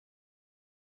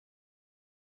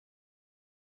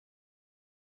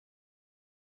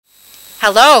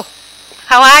Hello,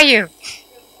 how are you?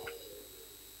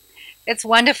 It's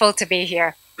wonderful to be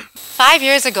here. 5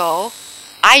 years ago,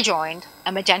 I joined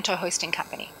a Magento hosting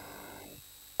company.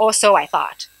 Or so I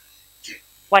thought.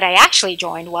 What I actually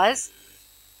joined was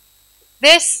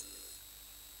this,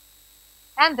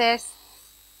 and this,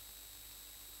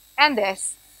 and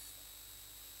this,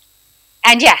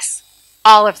 and yes,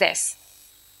 all of this.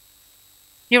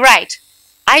 You're right,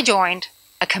 I joined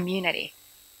a community.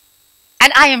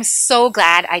 And I am so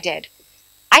glad I did.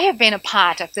 I have been a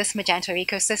part of this Magento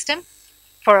ecosystem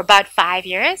for about 5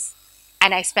 years,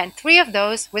 and I spent 3 of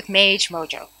those with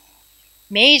Mojo.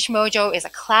 Mojo is a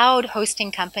cloud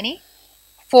hosting company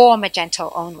for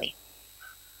Magento only.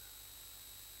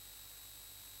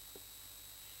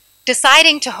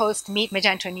 Deciding to host Meet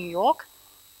Magento New York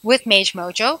with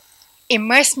Mojo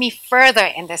immersed me further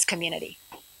in this community.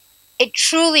 It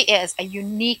truly is a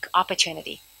unique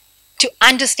opportunity to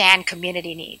understand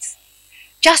community needs.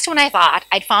 Just when I thought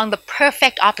I'd found the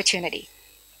perfect opportunity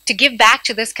to give back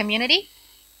to this community,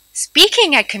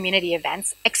 speaking at community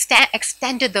events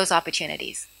extended those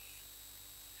opportunities.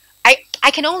 I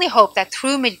can only hope that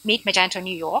through Meet Magento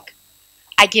New York,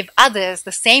 I give others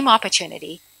the same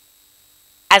opportunity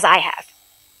as I have.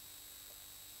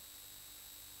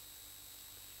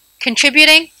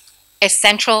 Contributing is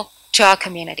central to our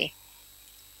community.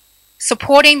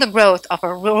 Supporting the growth of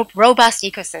a robust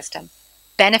ecosystem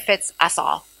benefits us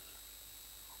all.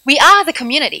 We are the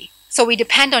community, so we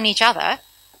depend on each other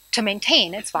to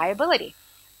maintain its viability.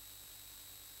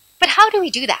 But how do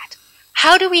we do that?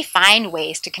 How do we find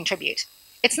ways to contribute?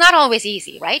 It's not always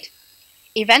easy, right?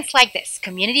 Events like this,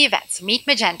 community events, Meet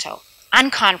Magento,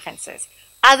 unconferences,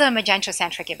 other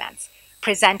Magento-centric events,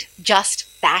 present just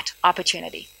that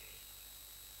opportunity.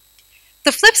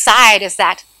 The flip side is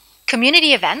that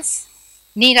community events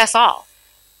need us all.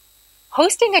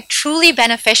 Hosting a truly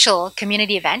beneficial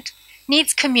community event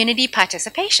needs community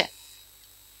participation.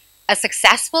 A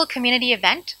successful community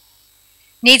event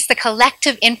needs the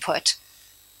collective input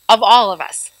of all of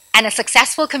us, and a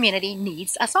successful community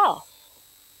needs us all.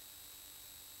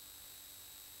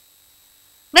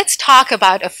 Let's talk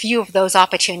about a few of those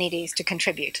opportunities to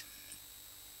contribute.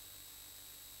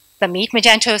 The Meet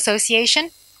Magento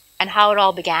Association and how it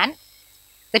all began,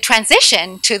 the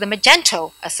transition to the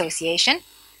Magento Association,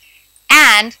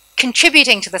 and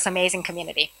contributing to this amazing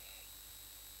community.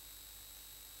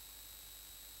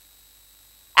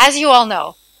 As you all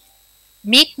know,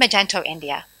 Meet Magento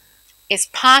India is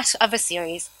part of a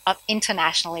series of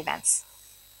international events.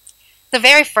 The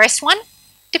very first one,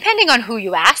 depending on who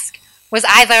you ask, was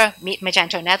either Meet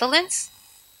Magento Netherlands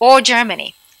or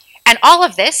Germany. And all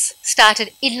of this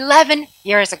started 11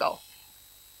 years ago.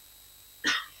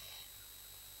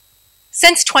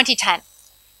 Since 2010,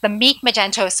 the Meet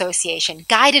Magento Association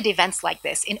guided events like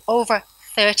this in over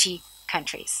 30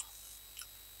 countries.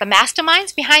 The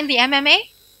masterminds behind the MMA?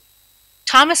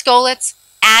 Thomas Golitz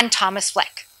and Thomas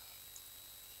Fleck.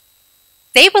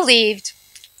 They believed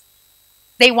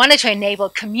they wanted to enable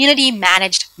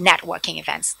community-managed networking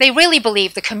events. They really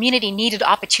believed the community needed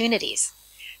opportunities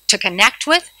to connect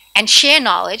with and share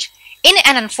knowledge in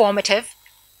an informative,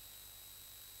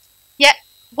 yet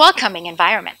welcoming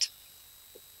environment.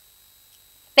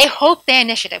 They hoped their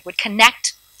initiative would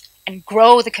connect and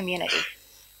grow the community.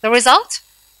 The result?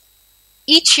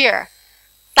 Each year,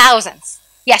 thousands,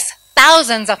 yes,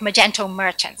 thousands of Magento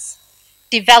merchants,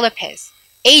 developers,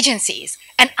 agencies,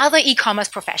 and other e-commerce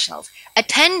professionals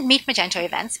attend Meet Magento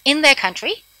events in their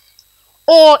country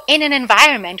or in an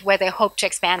environment where they hope to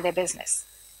expand their business.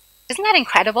 Isn't that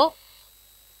incredible?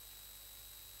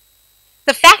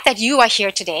 The fact that you are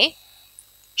here today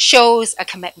shows a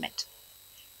commitment.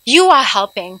 You are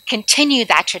helping continue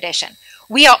that tradition.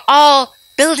 We are all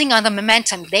building on the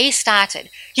momentum they started,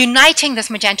 uniting this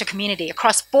Magento community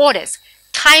across borders,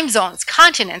 time zones,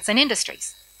 continents, and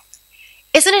industries.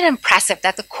 Isn't it impressive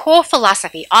that the core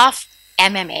philosophy of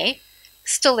MMA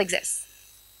still exists?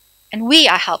 And we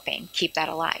are helping keep that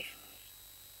alive.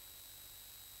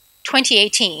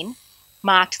 2018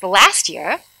 marked the last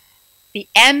year the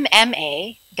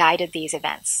MMA guided these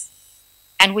events.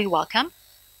 And we welcome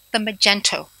the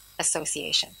Magento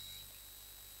Association.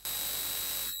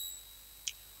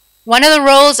 One of the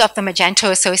roles of the Magento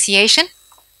Association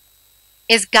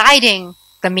is guiding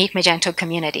the Meet Magento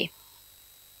community,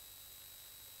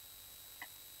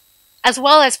 as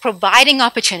well as providing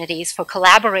opportunities for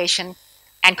collaboration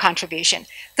and contribution.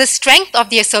 The strength of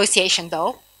the association,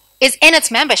 though, is in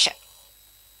its membership.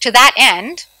 To that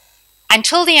end,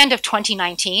 until the end of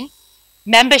 2019,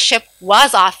 membership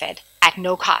was offered at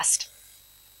no cost.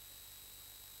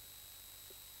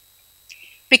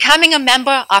 Becoming a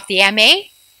member of the MA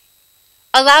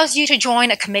allows you to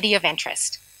join a committee of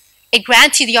interest. It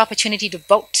grants you the opportunity to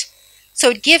vote. So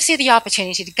it gives you the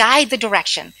opportunity to guide the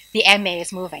direction the MA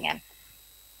is moving in.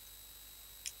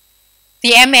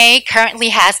 The MA currently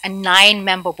has a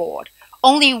 9-member board,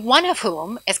 only one of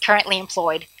whom is currently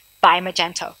employed by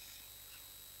Magento.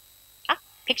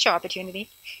 Picture opportunity.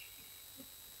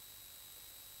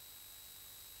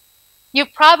 You're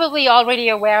probably already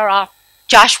aware of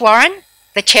Josh Warren,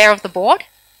 the chair of the board.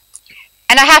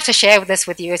 And I have to share this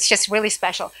with you. It's just really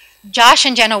special. Josh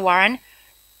and Jenna Warren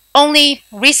only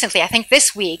recently, I think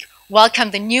this week,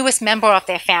 welcomed the newest member of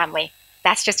their family.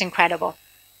 That's just incredible.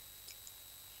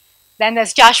 Then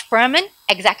there's Josh Berman,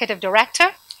 executive director,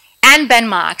 and Ben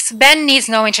Marks. Ben needs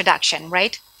no introduction,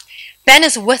 right? Ben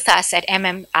is with us at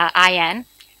MMIN,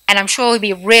 and I'm sure he'll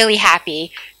be really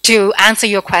happy to answer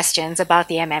your questions about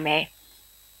the MMA.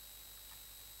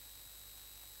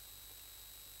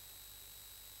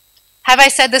 Have I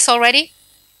said this already?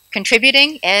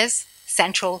 Contributing is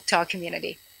central to our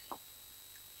community.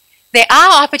 There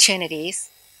are opportunities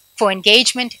for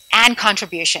engagement and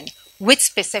contribution with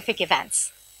specific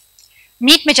events.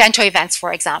 Meet Magento events,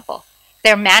 for example.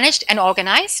 They're managed and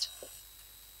organized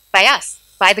by us,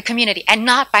 by the community, and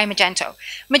not by Magento.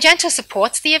 Magento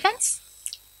supports the events,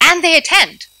 and they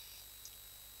attend.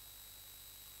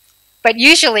 But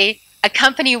usually, a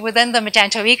company within the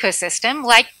Magento ecosystem,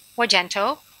 like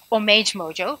Magento or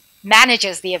MageMojo,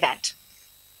 manages the event.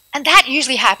 And that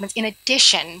usually happens in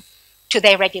addition to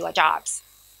their regular jobs.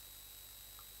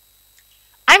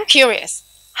 I'm curious,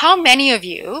 how many of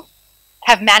you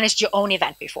have managed your own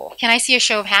event before? Can I see a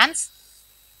show of hands?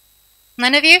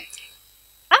 None of you?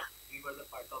 We were the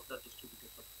part of the distributed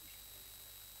subscription.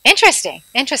 Interesting,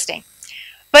 interesting.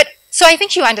 But so I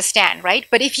think you understand, right?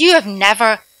 But if you have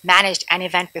never managed an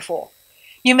event before,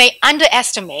 you may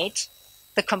underestimate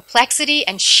the complexity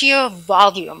and sheer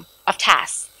volume of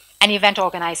tasks an event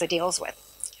organizer deals with.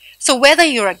 So whether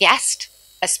you're a guest,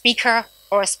 a speaker,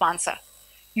 or a sponsor,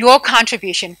 your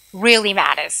contribution really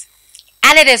matters,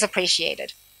 and it is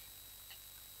appreciated.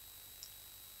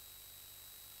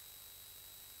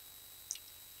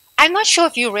 I'm not sure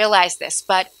if you realize this,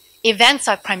 but events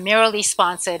are primarily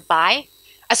funded by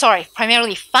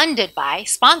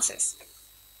sponsors.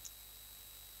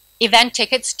 Event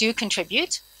tickets do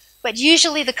contribute, but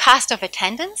usually the cost of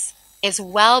attendance is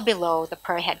well below the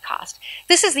per head cost.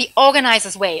 This is the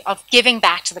organizer's way of giving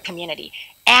back to the community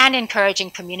and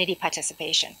encouraging community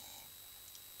participation,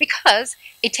 because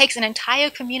it takes an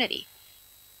entire community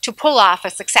to pull off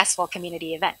a successful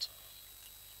community event.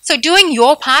 So doing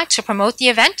your part to promote the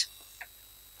event,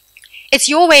 it's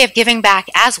your way of giving back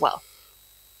as well.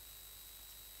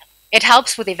 It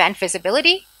helps with event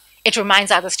visibility. It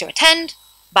reminds others to attend,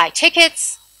 buy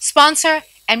tickets, sponsor,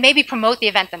 and maybe promote the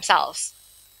event themselves.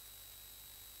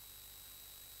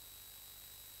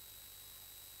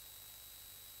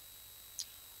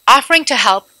 Offering to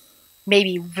help may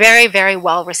be very, very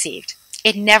well received.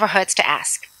 It never hurts to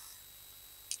ask.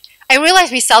 I realize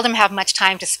we seldom have much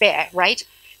time to spare, right?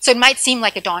 So it might seem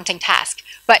like a daunting task,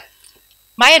 but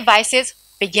my advice is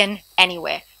begin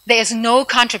anywhere. There is no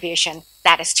contribution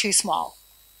that is too small.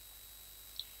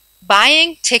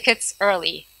 Buying tickets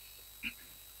early.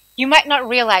 You might not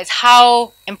realize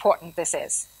how important this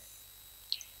is.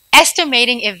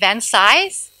 Estimating event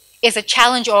size is a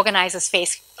challenge organizers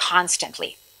face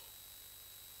constantly.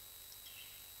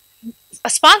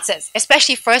 Sponsors,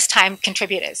 especially first-time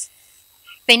contributors,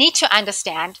 they need to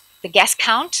understand the guest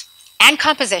count and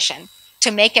composition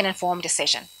to make an informed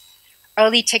decision.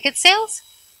 Early ticket sales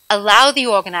allow the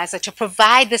organizer to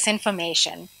provide this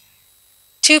information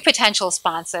to potential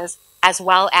sponsors as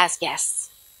well as guests.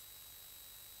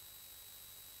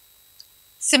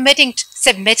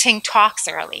 Submitting talks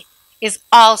early is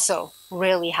also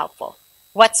really helpful.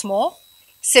 What's more,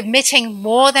 submitting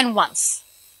more than once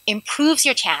improves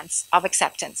your chance of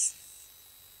acceptance.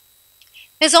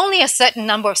 There's only a certain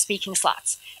number of speaking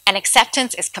slots, and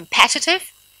acceptance is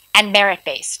competitive and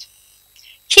merit-based.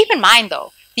 Keep in mind,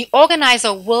 though, the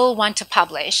organizer will want to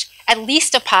publish at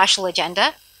least a partial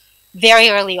agenda very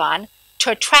early on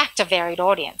to attract a varied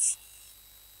audience.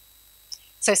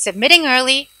 So submitting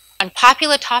early on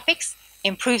popular topics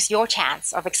improves your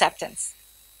chance of acceptance.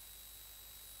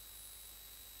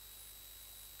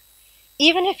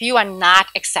 Even if you are not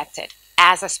accepted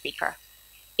as a speaker,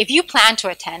 if you plan to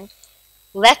attend,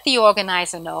 let the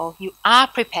organizer know you are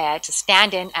prepared to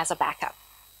stand in as a backup.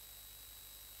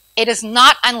 It is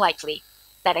not unlikely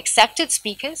that accepted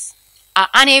speakers are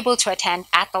unable to attend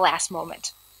at the last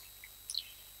moment.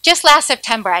 Just last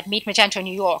September at Meet Magento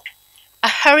New York, a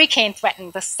hurricane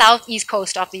threatened the southeast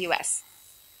coast of the US.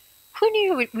 Who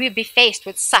knew we would be faced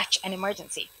with such an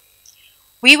emergency?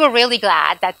 We were really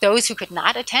glad that those who could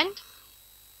not attend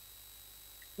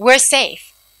were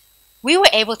safe. We were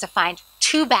able to find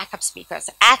 2 backup speakers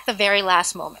at the very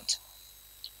last moment.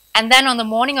 And then on the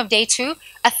morning of day 2,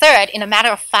 a third in a matter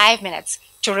of 5 minutes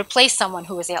to replace someone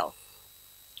who was ill.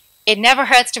 It never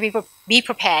hurts to be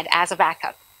prepared as a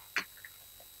backup.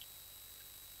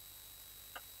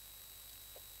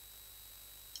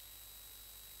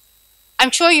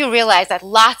 I'm sure you realize that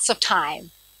lots of time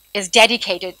is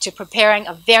dedicated to preparing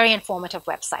a very informative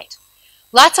website.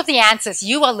 Lots of the answers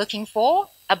you are looking for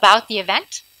about the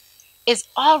event is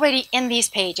already in these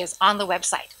pages on the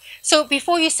website. So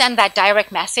before you send that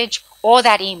direct message or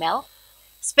that email,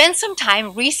 spend some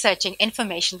time researching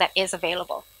information that is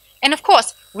available. And of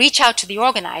course, reach out to the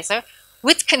organizer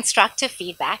with constructive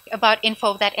feedback about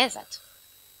info that isn't.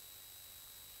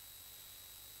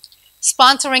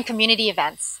 Sponsoring community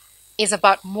events is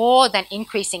about more than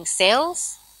increasing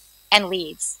sales and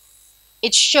leads.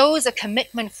 It shows a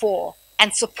commitment for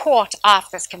and support of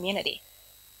this community.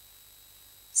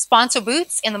 Sponsor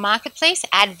booths in the marketplace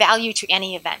add value to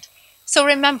any event. So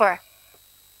remember,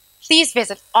 please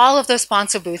visit all of those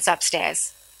sponsor booths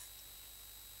upstairs.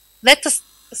 Let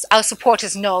our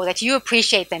supporters know that you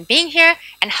appreciate them being here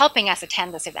and helping us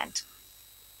attend this event.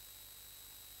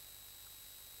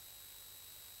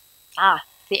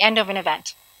 The end of an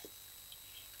event.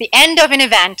 The end of an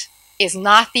event is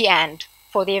not the end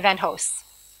for the event hosts.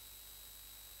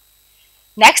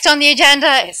 Next on the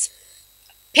agenda is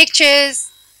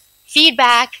pictures,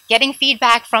 feedback, getting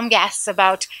feedback from guests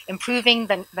about improving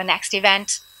the next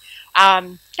event.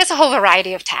 There's a whole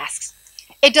variety of tasks.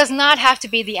 It does not have to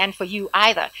be the end for you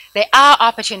either. There are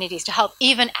opportunities to help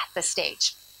even at this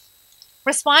stage.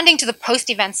 Responding to the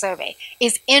post-event survey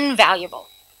is invaluable.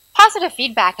 Positive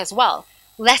feedback as well,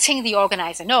 letting the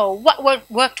organizer know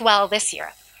what worked well this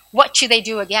year. What should they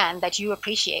do again that you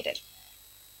appreciated?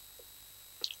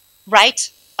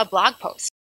 Write a blog post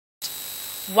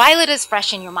while it is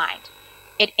fresh in your mind.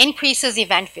 It increases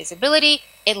event visibility.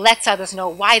 It lets others know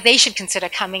why they should consider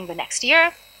coming the next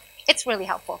year. It's really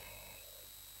helpful.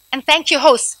 And thank your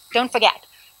hosts, don't forget,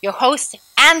 your hosts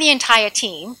and the entire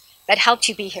team that helped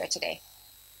you be here today.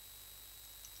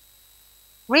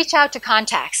 Reach out to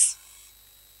contacts.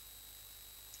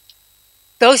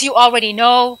 Those you already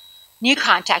know, new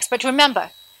contacts, but remember,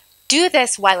 do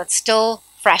this while it's still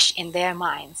fresh in their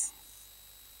minds.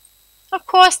 Of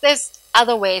course, there's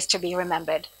other ways to be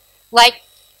remembered, like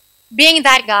being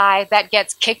that guy that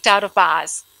gets kicked out of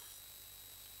bars,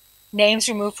 names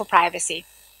removed for privacy,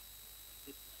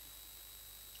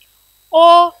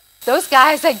 or those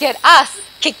guys that get us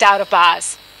kicked out of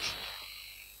bars.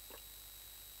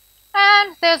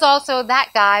 And there's also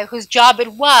that guy whose job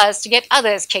it was to get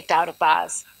others kicked out of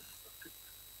bars.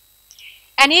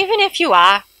 And even if you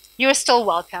are, you're still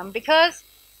welcome because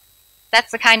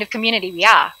that's the kind of community we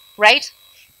are, right?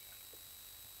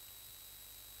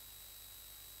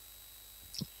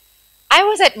 I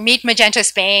was at Meet Magento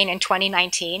Spain in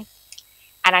 2019,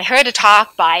 and I heard a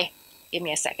talk by, give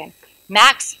me a second,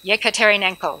 Max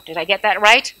Yekaterinenko. Did I get that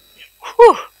right?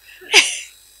 Whew.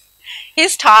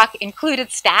 His talk included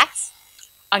stats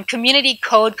on community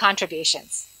code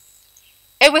contributions.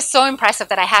 It was so impressive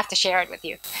that I have to share it with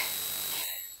you.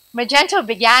 Magento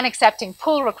began accepting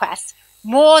pull requests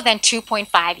more than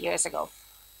 2.5 years ago.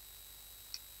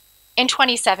 In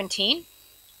 2017,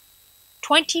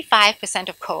 25%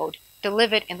 of code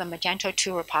delivered in the Magento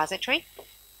 2 repository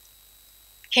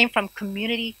came from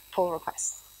community pull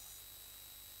requests.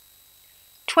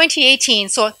 2018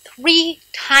 saw 3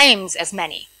 times as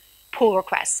many pull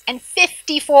requests and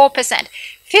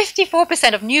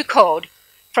 54% of new code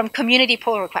from community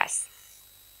pull requests.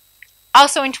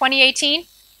 Also in 2018,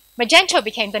 Magento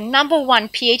became the #1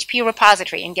 PHP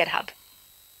repository in GitHub.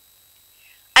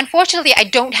 Unfortunately, I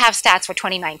don't have stats for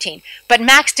 2019, but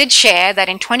Max did share that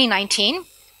in 2019,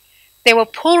 there were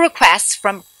pull requests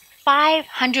from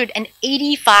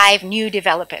 585 new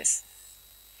developers.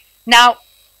 Now,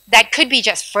 that could be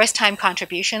just first-time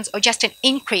contributions or just an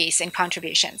increase in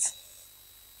contributions.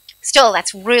 Still,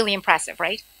 that's really impressive,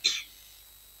 right?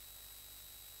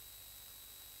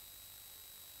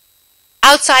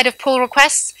 Outside of pull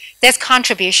requests, there's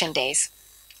contribution days,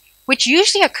 which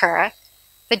usually occur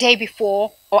the day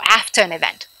before or after an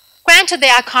event. Granted,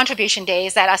 there are contribution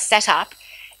days that are set up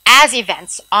as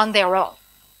events on their own.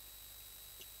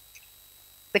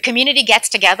 The community gets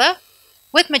together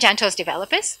with Magento's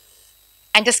developers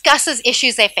and discusses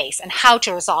issues they face and how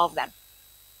to resolve them.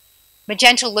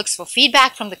 Magento looks for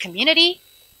feedback from the community,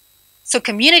 so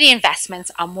community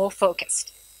investments are more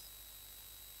focused.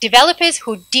 Developers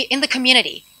in the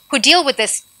community who deal with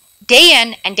this day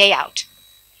in and day out,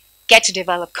 get to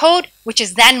develop code, which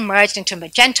is then merged into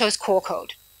Magento's core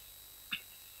code.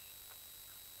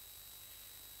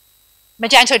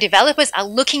 Magento developers are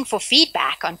looking for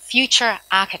feedback on future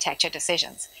architecture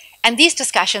decisions, and these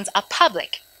discussions are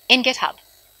public in GitHub.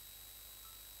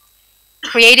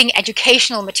 Creating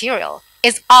educational material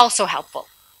is also helpful.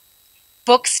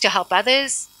 Books to help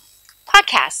others,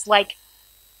 podcasts like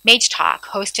Mage Talk,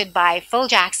 hosted by Phil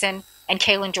Jackson and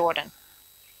Kaylin Jordan.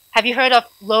 Have you heard of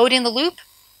Load in the Loop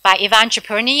by Ivan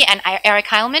Chaperny and Eric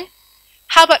Heilman?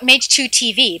 How about Mage 2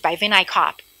 TV by Vinay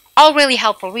Kopp? All really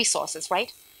helpful resources,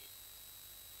 right?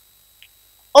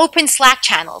 Open Slack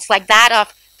channels like that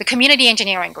of the Community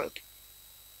Engineering Group,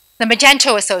 the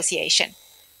Magento Association.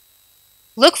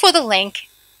 Look for the link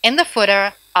in the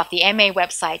footer of the MA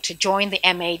website to join the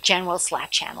MA General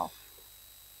Slack channel.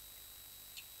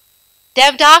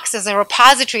 DevDocs is a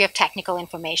repository of technical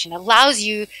information. It allows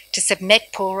you to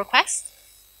submit pull requests,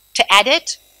 to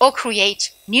edit or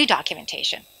create new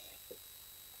documentation.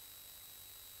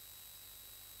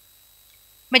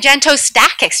 Magento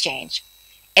Stack Exchange.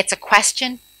 It's a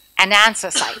question and answer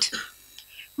site,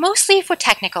 mostly for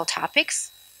technical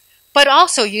topics, but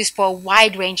also used for a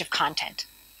wide range of content.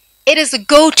 It is a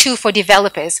go-to for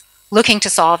developers looking to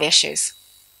solve issues.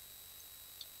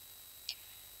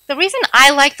 The reason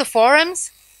I like the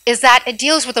forums is that it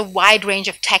deals with a wide range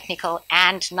of technical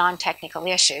and non-technical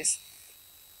issues.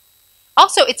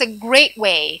 Also, it's a great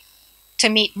way to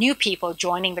meet new people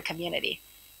joining the community.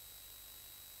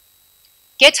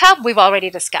 GitHub, we've already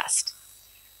discussed.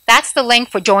 That's the link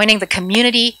for joining the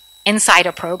Community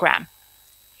Insider Program.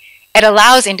 It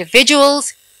allows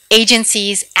individuals,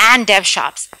 agencies, and dev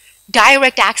shops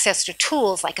direct access to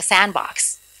tools like a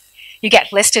sandbox. You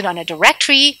get listed on a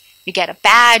directory, you get a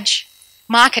badge,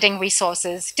 marketing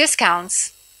resources,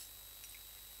 discounts,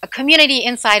 a Community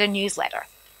Insider newsletter.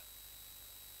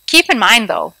 Keep in mind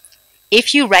though,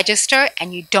 if you register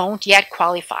and you don't yet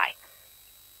qualify,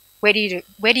 where do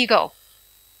you go?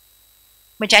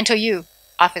 Magento U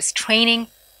offers training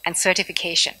and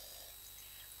certification.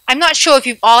 I'm not sure if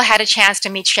you've all had a chance to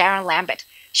meet Sharon Lambert.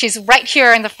 She's right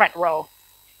here in the front row.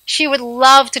 She would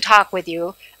love to talk with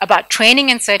you about training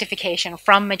and certification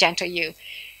from Magento U.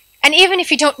 And even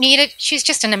if you don't need it, she's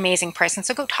just an amazing person,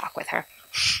 so go talk with her.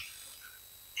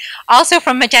 Also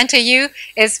from Magento U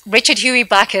is Richard Huey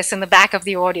Bacchus in the back of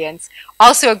the audience,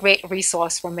 also a great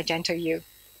resource for Magento U.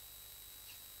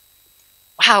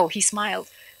 Wow, he smiled.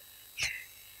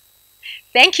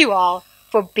 Thank you all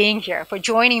for being here, for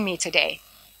joining me today.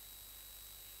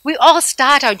 We all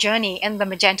start our journey in the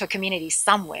Magento community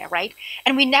somewhere, right?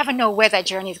 And we never know where that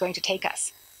journey is going to take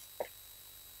us.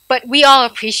 But we all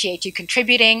appreciate you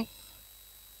contributing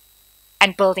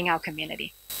and building our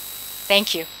community.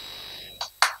 Thank you.